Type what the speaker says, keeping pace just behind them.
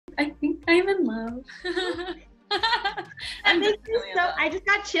I'm in love. That makes me so, I just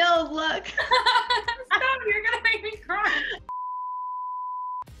got chills, look. Stop, you're gonna make me cry.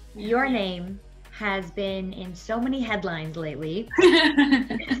 Your name has been in so many headlines lately,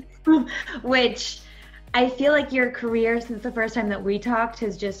 which I feel like your career since the first time that we talked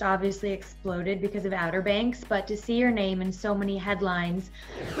has just obviously exploded because of Outer Banks, but to see your name in so many headlines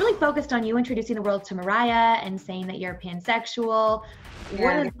really focused on you introducing the world to Mariah and saying that you're pansexual. Yeah.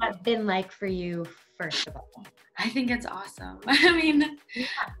 What has that been like for you, first of all? I think it's awesome. I mean, yeah,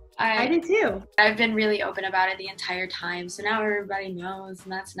 I do too. I've been really open about it the entire time. So now everybody knows,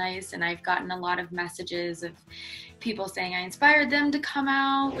 and that's nice. And I've gotten a lot of messages of people saying I inspired them to come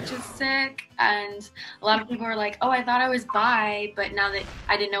out, which is sick. And a lot of people are like, oh, I thought I was bi, but now that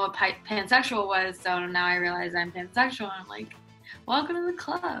I didn't know what pansexual was, so now I realize I'm pansexual. And I'm like, welcome to the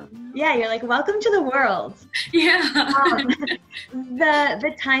club. Yeah, you're like, welcome to the world. Yeah.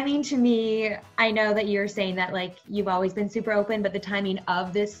 The timing to me, I know that you're saying that like you've always been super open, but the timing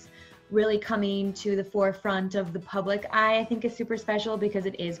of this really coming to the forefront of the public eye, I think is super special because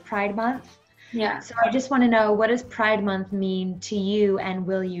it is Pride Month. Yeah. So I just want to know, what does Pride Month mean to you, and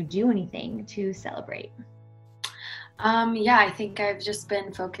will you do anything to celebrate? Yeah, I think I've just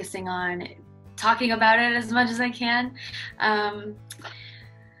been focusing on talking about it as much as I can.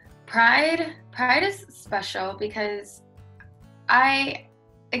 Pride is special because I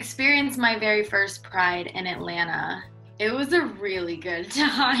experienced my very first Pride in Atlanta. It was a really good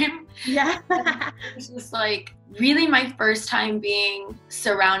time. Yeah. It was just like really my first time being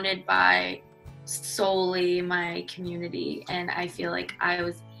surrounded by solely my community, and I feel like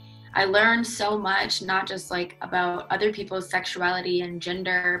I learned so much, not just like about other people's sexuality and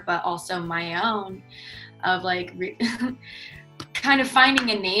gender, but also my own, of like kind of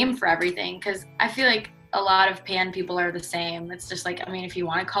finding a name for everything. Because I feel like a lot of pan people are the same. It's just like, I mean, if you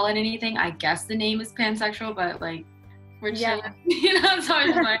want to call it anything, I guess the name is pansexual, but like we're chilling, you know? So I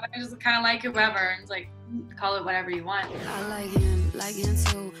just kind of like whoever, and it's like, call it whatever you want. I like him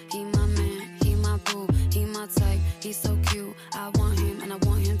too. He my man, he my boo, he my type, he's so cute. I want him and I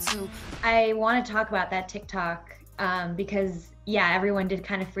want him too. I want to talk about that TikTok because yeah, everyone did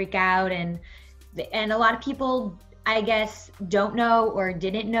kind of freak out, and a lot of people, I guess, don't know or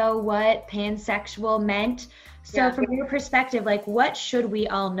didn't know what pansexual meant. So from your perspective, like, what should we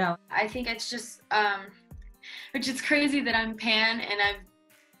all know? I think it's just, which is crazy that I'm pan and I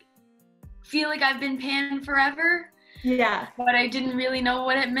feel like I've been pan forever. Yeah. But I didn't really know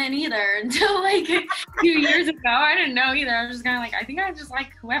what it meant either until like a few years ago. I didn't know either. I was just kind of like, I think I just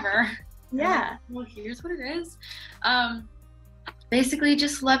like whoever. Yeah. Well, here's what it is. Basically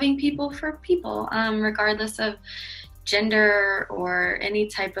just loving people for people, regardless of gender or any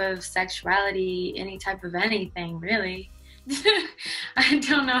type of sexuality, any type of anything, really. I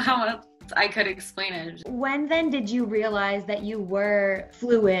don't know how else I could explain it. When then did you realize that you were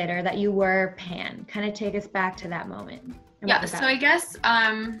fluid or that you were pan? Kind of take us back to that moment. Yeah, so I guess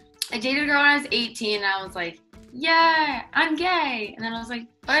I dated a girl when I was 18 and I was like, yeah, I'm gay. And then I was like,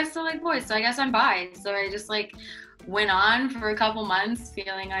 but I still like boys, so I guess I'm bi. So I just like went on for a couple months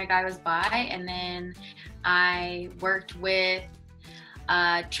feeling like I was bi, and then I worked with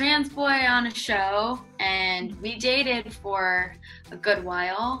a trans boy on a show, and we dated for a good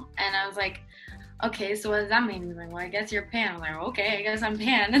while, and I was like, okay, so what does that mean? He's like, well, I guess you're pan. I'm like, okay, I guess I'm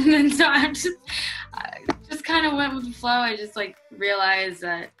pan. And then so I just kind of went with the flow. I just like realized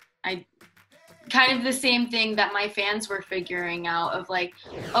that I kind of the same thing that my fans were figuring out, of like,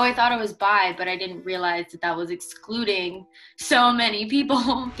 oh, I thought I was bi, but I didn't realize that that was excluding so many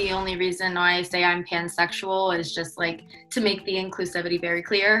people. The only reason why I say I'm pansexual is just like to make the inclusivity very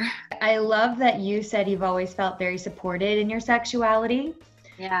clear. I love that you said you've always felt very supported in your sexuality.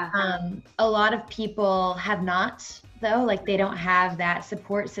 Yeah. A lot of people have not, though, like they don't have that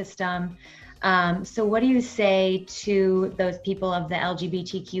support system. So what do you say to those people of the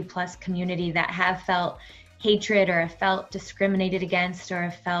LGBTQ plus community that have felt hatred or have felt discriminated against or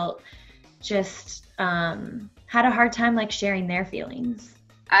have felt just had a hard time like sharing their feelings?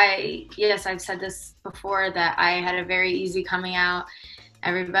 Yes, I've said this before, that I had a very easy coming out.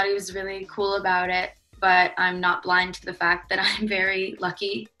 Everybody was really cool about it, but I'm not blind to the fact that I'm very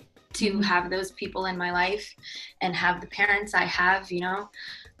lucky to have those people in my life and have the parents I have, you know.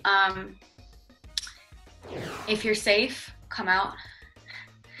 If you're safe, come out.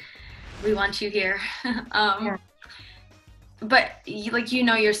 We want you here. Yeah. But like, you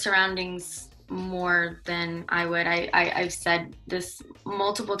know your surroundings more than I would. I've said this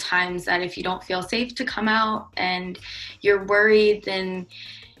multiple times, that if you don't feel safe to come out and you're worried, then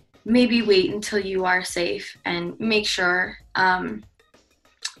maybe wait until you are safe and make sure.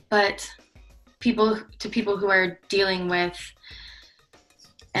 But people who are dealing with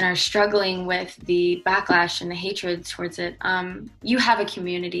and are struggling with the backlash and the hatred towards it, you have a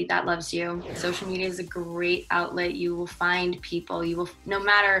community that loves you. Social media is a great outlet. You will find people. You will, no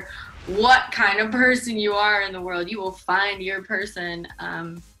matter what kind of person you are in the world, you will find your person,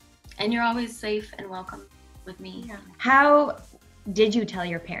 and you're always safe and welcome with me. Yeah. How did you tell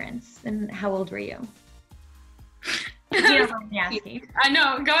your parents, and how old were you? If you don't mind me asking. I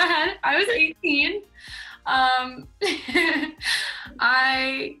know, go ahead. I was 18. I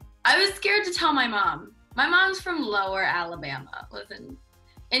was scared to tell my mom. My mom's from Lower Alabama, listen,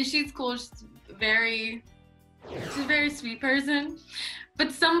 and she's cool. She's a very sweet person,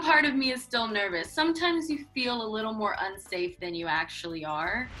 but some part of me is still nervous. Sometimes you feel a little more unsafe than you actually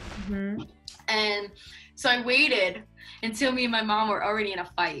are. Mm-hmm. And so I waited until me and my mom were already in a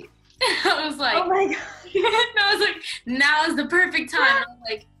fight. I was like, oh my God. I was like, now is the perfect time. I was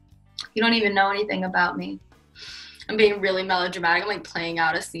like, you don't even know anything about me. I'm being really melodramatic. I'm like playing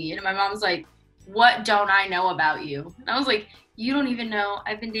out a scene. And my mom's like, what don't I know about you? And I was like, you don't even know.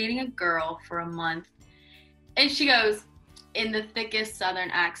 I've been dating a girl for a month. And she goes, in the thickest Southern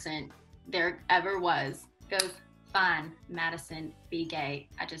accent there ever was, goes, fine, Madison, be gay.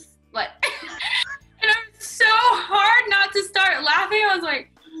 I just, like, and it was so hard not to start laughing. I was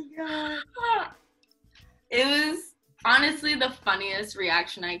like, oh my God. It was honestly the funniest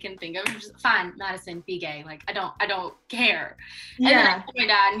reaction I can think of. Just, fine, Madison, be gay. Like, I don't care. And then I told my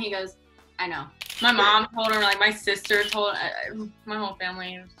dad, and he goes, I know. My mom told her, like, my sister told my whole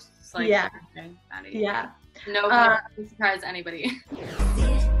family. It was just like, yeah. Okay, yeah. No, I wouldn't surprise anybody. I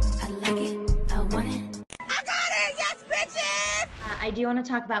like it, I want it. I got it, yes, bitches! I do want to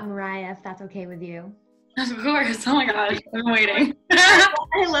talk about Mariah, if that's okay with you. Of course. Oh my gosh, I'm waiting.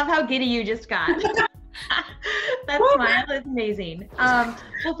 I love how giddy you just got. That smile is amazing.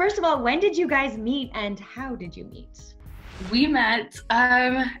 Well, first of all, when did you guys meet, and how did you meet? We met,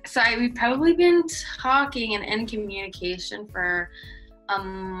 we've probably been talking and in communication for a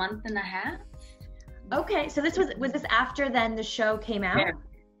month and a half. Okay, so was this after then the show came out?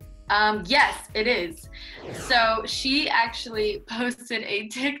 Yeah. Yes, it is. So she actually posted a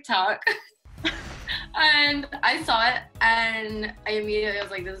TikTok and I saw it, and I immediately was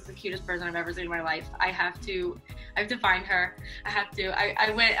like, this is the cutest person I've ever seen in my life. I have to find her.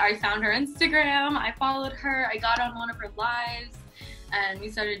 I found her Instagram, I followed her, I got on one of her lives, and we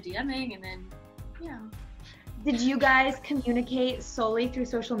started DMing, and then, yeah. Did you guys communicate solely through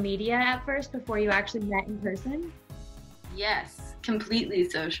social media at first before you actually met in person? Yes, completely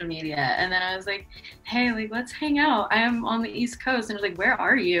social media. And then I was like, hey, like, let's hang out. I am on the East Coast. And I was like, where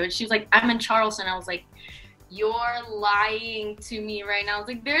are you? And she was like, I'm in Charleston. I was like, you're lying to me right now. I was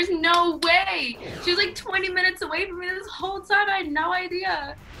like, there's no way. She was like 20 minutes away from me this whole time. I had no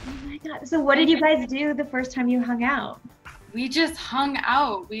idea. Oh my God. So what did you guys do the first time you hung out? We just hung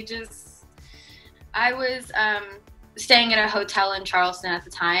out. I was staying at a hotel in Charleston at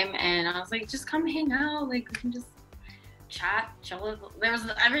the time, and I was like, just come hang out. Like, we can just chat, chill.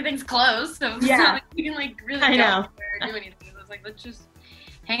 Everything's closed, so it's not like we can like really go anywhere or do anything. So I was like, let's just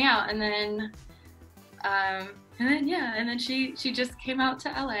hang out. And then she just came out to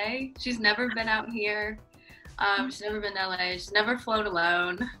LA. She's never been out here. She's never been to LA. She's never flown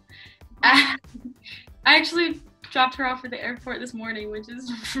alone. I actually dropped her off at the airport this morning, which is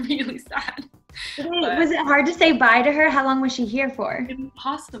really sad. Wait, was it hard to say bye to her? How long was she here for?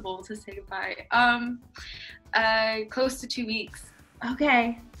 Impossible to say bye. Close to 2 weeks.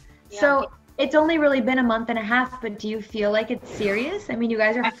 Okay. Yeah. So it's only really been a month and a half, but do you feel like it's serious? I mean, you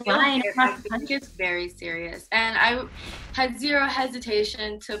guys are flying across the country. I think it's very serious. And I had zero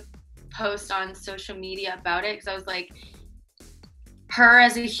hesitation to post on social media about it, because I was like, her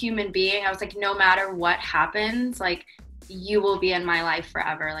as a human being, I was like, no matter what happens, like, you will be in my life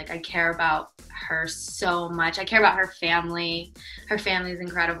forever. Like, I care about her so much. I care about her family. Her family is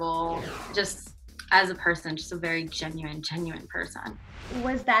incredible. Just as a person, just a very genuine person.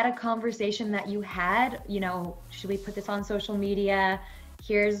 Was that a conversation that you had? You know, should we put this on social media?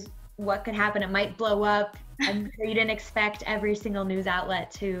 Here's what could happen. It might blow up. I'm sure you didn't expect every single news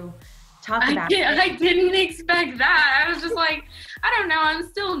outlet to talk about it. I didn't expect that. I was just like, I don't know. I'm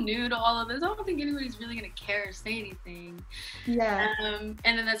still new to all of this. I don't think anybody's really going to care or say anything. Yeah. And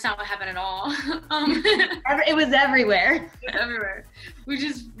then that's not what happened at all. It was everywhere. Everywhere. Which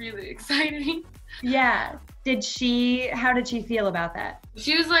is really exciting. Yeah. How did she feel about that?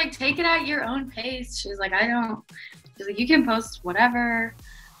 She was like, take it at your own pace. She was like, she's like, you can post whatever.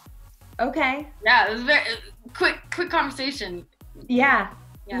 Okay. Yeah, it was very quick conversation. Yeah.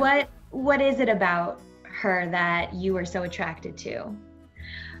 What is it about her that you were so attracted to?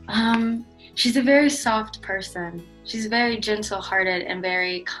 she's a very soft person. She's very gentle-hearted and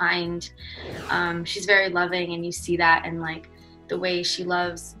very kind. She's very loving, and you see that in like the way she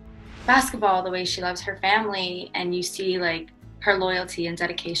loves basketball, the way she loves her family, and you see like her loyalty and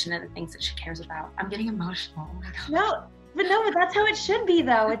dedication to the things that she cares about. I'm getting emotional. Oh my God. No, but that's how it should be,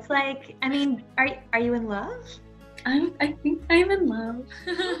 though. It's like, I mean, are you in love? I think I'm in love.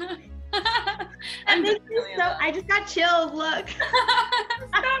 I just got chills. Look.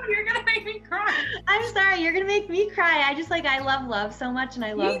 Stop! You're gonna make me cry. I'm sorry. You're gonna make me cry. I love love so much, and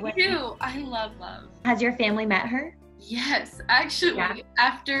I love. Me too. I love love. Has your family met her? Yes, actually,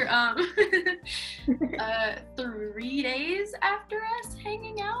 after 3 days after us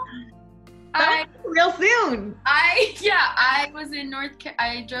hanging out. Real soon. I was in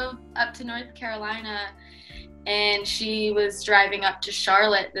I drove up to North Carolina, and she was driving up to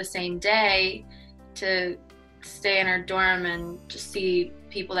Charlotte the same day to stay in her dorm and just see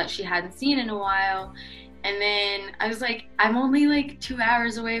people that she hadn't seen in a while. And then I was like, I'm only like 2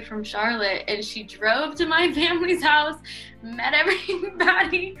 hours away from Charlotte, and she drove to my family's house, met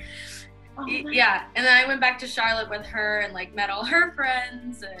everybody. Yeah, and then I went back to Charlotte with her and like met all her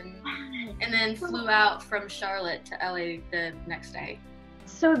friends, and then flew out from Charlotte to LA the next day.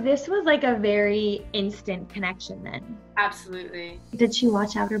 So this was like a very instant connection then. Absolutely. Did she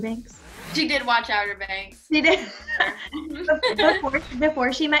watch Outer Banks? She did watch Outer Banks. She did.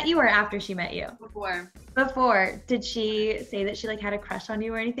 Before she met you or after she met you? Before. Did she say that she like had a crush on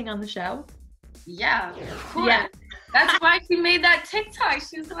you or anything on the show? Yeah, of course. Yeah. That's why she made that TikTok.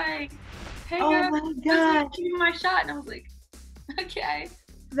 She was like, hey girl, oh my God, give me my shot. And I was like, okay.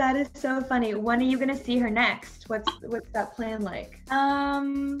 That is so funny. When are you gonna see her next? What's that plan like?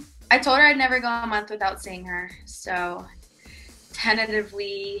 I told her I'd never go a month without seeing her. So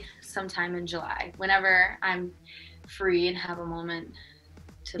tentatively sometime in July, whenever I'm free and have a moment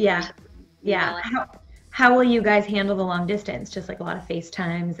to Yeah. How will you guys handle the long distance? Just like a lot of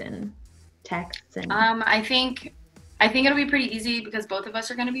FaceTimes and texts and I think it'll be pretty easy because both of us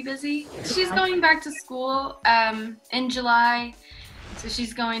are going to be busy. She's going back to school in July. So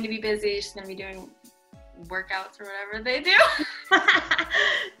she's going to be busy. She's going to be doing workouts or whatever they do.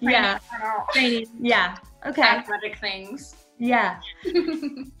 Yeah. Training. Yeah. Okay. Athletic things. Yeah.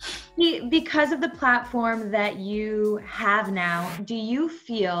 Because of the platform that you have now, do you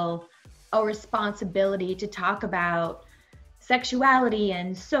feel a responsibility to talk about sexuality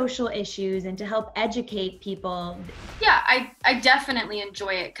and social issues and to help educate people? Yeah, I definitely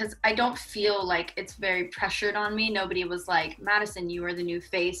enjoy it because I don't feel like it's very pressured on me. Nobody was like, Madison, you are the new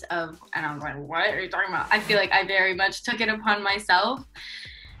face of, and I'm like, what are you talking about? I feel like I very much took it upon myself.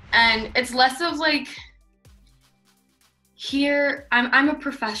 And it's less of like, here, I'm a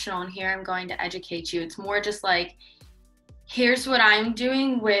professional and here I'm going to educate you. It's more just like, here's what I'm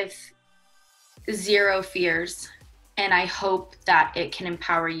doing with zero fears. And I hope that it can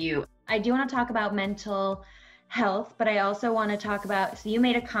empower you. I do want to talk about mental health, but I also want to talk about, so you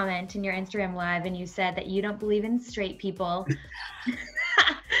made a comment in your Instagram live and you said that you don't believe in straight people.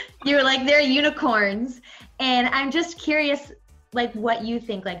 You were like, they're unicorns. And I'm just curious, like what you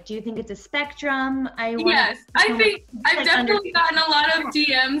think. Like, do you think it's a spectrum? Yes, I think I've definitely gotten a lot of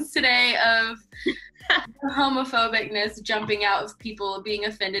DMs today of homophobicness jumping out of people being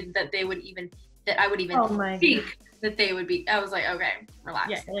offended that I would even think that they would be. I was like, okay,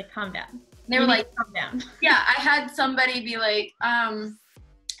 relax. Yeah, like calm down. They were like, calm down. Yeah, I had somebody be like,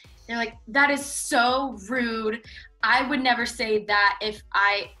 they're like, that is so rude. I would never say that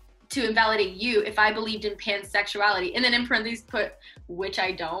to invalidate you if I believed in pansexuality. And then in parentheses put, which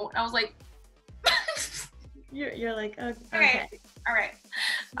I don't. I was like, you're like, okay. All right.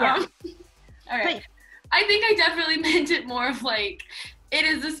 Yeah. All right. But I think I definitely meant it more of like, it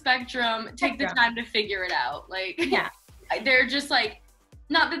is a spectrum. Take the time to figure it out. Like, yeah, they're just like,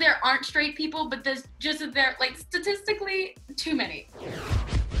 not that there aren't straight people, but there's just that they're like statistically too many.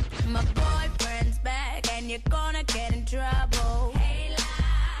 My boyfriend's back and you're gonna get in trouble. Hey,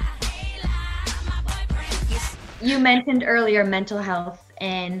 my boyfriend. You mentioned earlier mental health,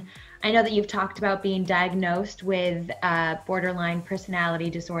 and I know that you've talked about being diagnosed with borderline personality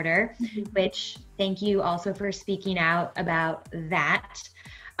disorder, which thank you also for speaking out about that.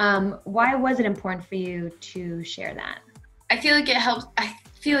 Why was it important for you to share that? I feel like it helps. I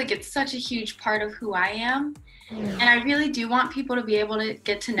feel like it's such a huge part of who I am. And I really do want people to be able to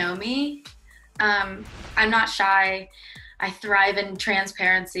get to know me. I'm not shy. I thrive in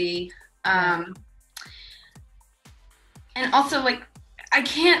transparency. And also, like, I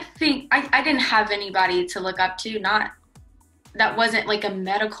can't think, I didn't have anybody to look up to, that wasn't like a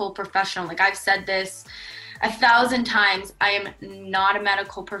medical professional. Like, I've said this 1,000 times, I am not a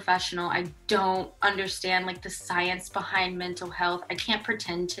medical professional. I don't understand like the science behind mental health. I can't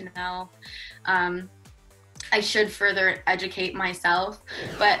pretend to know. I should further educate myself,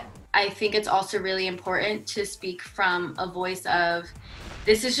 but I think it's also really important to speak from a voice of,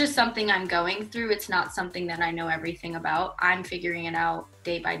 this is just something I'm going through. It's not something that I know everything about. I'm figuring it out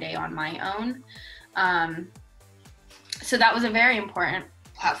day by day on my own. So that was a very important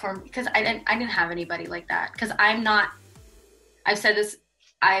platform, because I didn't have anybody like that. Because I've said this,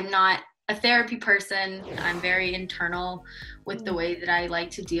 I'm not a therapy person. I'm very internal with the way that I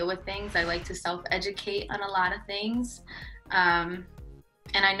like to deal with things. I like to self-educate on a lot of things. And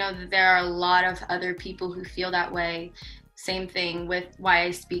I know that there are a lot of other people who feel that way. Same thing with why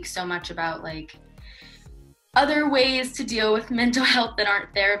I speak so much about like other ways to deal with mental health that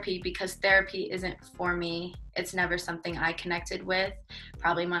aren't therapy, because therapy isn't for me. It's never something I connected with.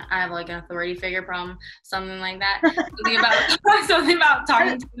 Probably I have like an authority figure problem, something like that. something about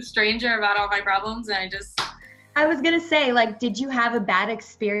talking to a stranger about all my problems, and I was gonna say, like, did you have a bad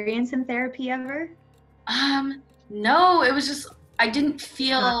experience in therapy ever? No, it was just, I didn't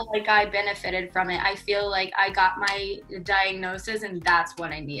feel like I benefited from it. I feel like I got my diagnosis and that's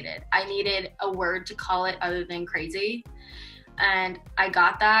what I needed. I needed a word to call it other than crazy. And I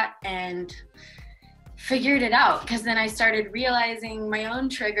got that and figured it out, because then I started realizing my own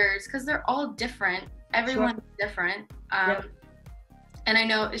triggers, because they're all different. Everyone's different. And I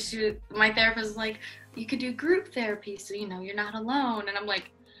know my therapist was like, you could do group therapy so you know you're not alone. And I'm like,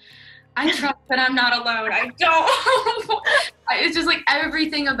 I trust that I'm not alone. I don't. It's just like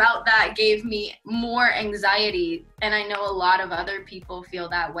everything about that gave me more anxiety. And I know a lot of other people feel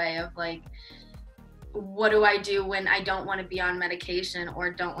that way of like, what do I do when I don't want to be on medication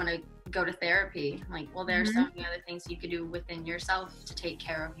or don't want to go to therapy? Like, well, there are so many other things you could do within yourself to take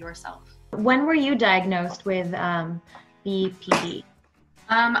care of yourself. When were you diagnosed with BPD?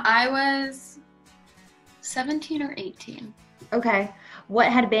 I was 17 or 18. Okay. What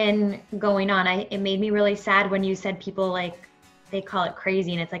had been going on? It made me really sad when you said people like, they call it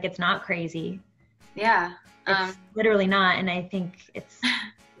crazy, and it's like, it's not crazy. Yeah. It's literally not. And I think it's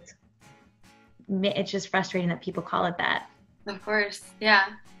just frustrating that people call it that. Of course. Yeah.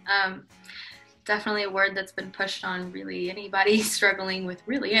 Definitely a word that's been pushed on really anybody struggling with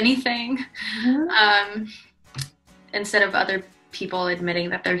really anything. Instead of other people admitting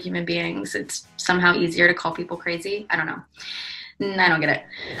that they're human beings, it's somehow easier to call people crazy. I don't know. I don't get it.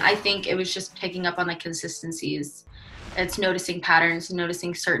 I think it was just picking up on the consistencies. It's noticing patterns,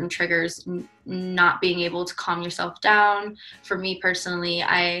 noticing certain triggers, not being able to calm yourself down. For me personally,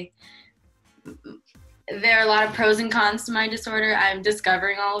 there are a lot of pros and cons to my disorder. I'm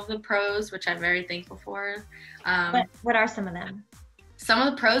discovering all of the pros, which I'm very thankful for. What are some of them? Some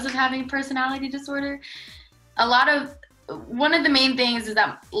of the pros of having a personality disorder, one of the main things is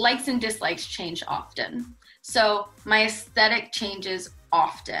that likes and dislikes change often. So my aesthetic changes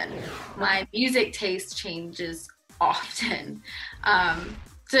often. My music taste changes often.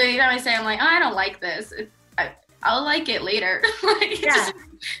 So you know, I say, I'm like, oh, I don't like this. I'll like it later.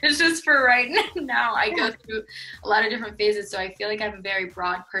 It's just for right now. I go through a lot of different phases. So I feel like I have a very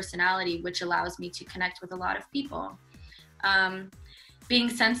broad personality, which allows me to connect with a lot of people. Being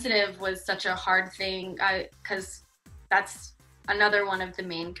sensitive was such a hard thing, because that's another one of the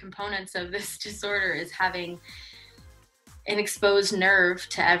main components of this disorder, is having an exposed nerve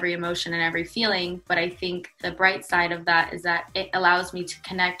to every emotion and every feeling. But I think the bright side of that is that it allows me to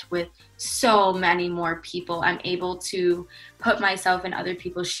connect with so many more people. I'm able to put myself in other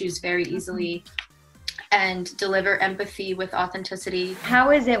people's shoes very easily and deliver empathy with authenticity.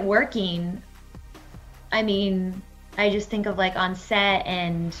 How is it working? I mean, I just think of like on set,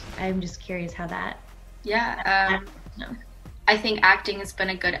 and I'm just curious how that. Yeah. I think acting has been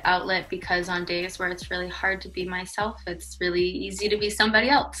a good outlet, because on days where it's really hard to be myself, it's really easy to be somebody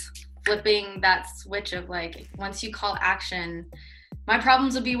else. Flipping that switch of like, once you call action, my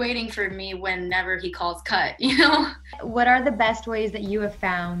problems will be waiting for me whenever he calls cut, you know? What are the best ways that you have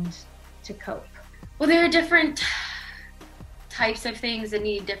found to cope? Well, there are different types of things that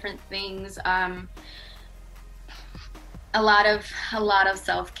need different things. A lot of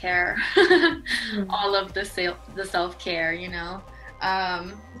self-care, all of the self-care, you know.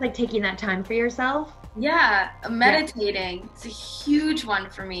 Like taking that time for yourself? Yeah, meditating. It's a huge one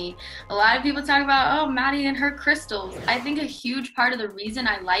for me. A lot of people talk about, oh, Maddie and her crystals. I think a huge part of the reason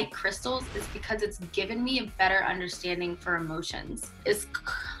I like crystals is because it's given me a better understanding for emotions. It's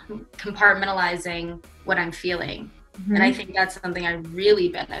compartmentalizing what I'm feeling. And I think that's something I really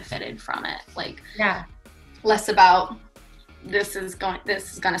benefited from it. Like, less about this is going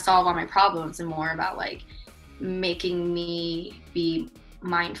to solve all my problems, and more about like, making me be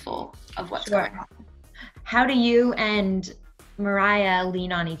mindful of what's going on. How do you and Mariah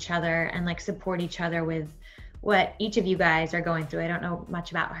lean on each other and like support each other with what each of you guys are going through? I don't know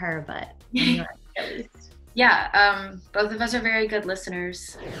much about her, but at least. Yeah, both of us are very good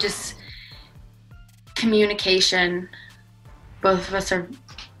listeners. Just communication. Both of us are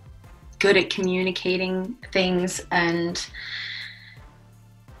good at communicating things, and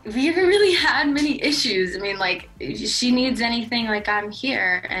we haven't really had many issues. I mean, like, if she needs anything, like, I'm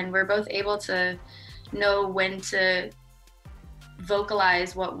here, and we're both able to know when to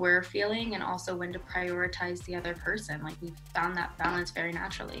vocalize what we're feeling and also when to prioritize the other person. Like, we've found that balance very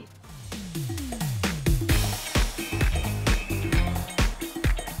naturally.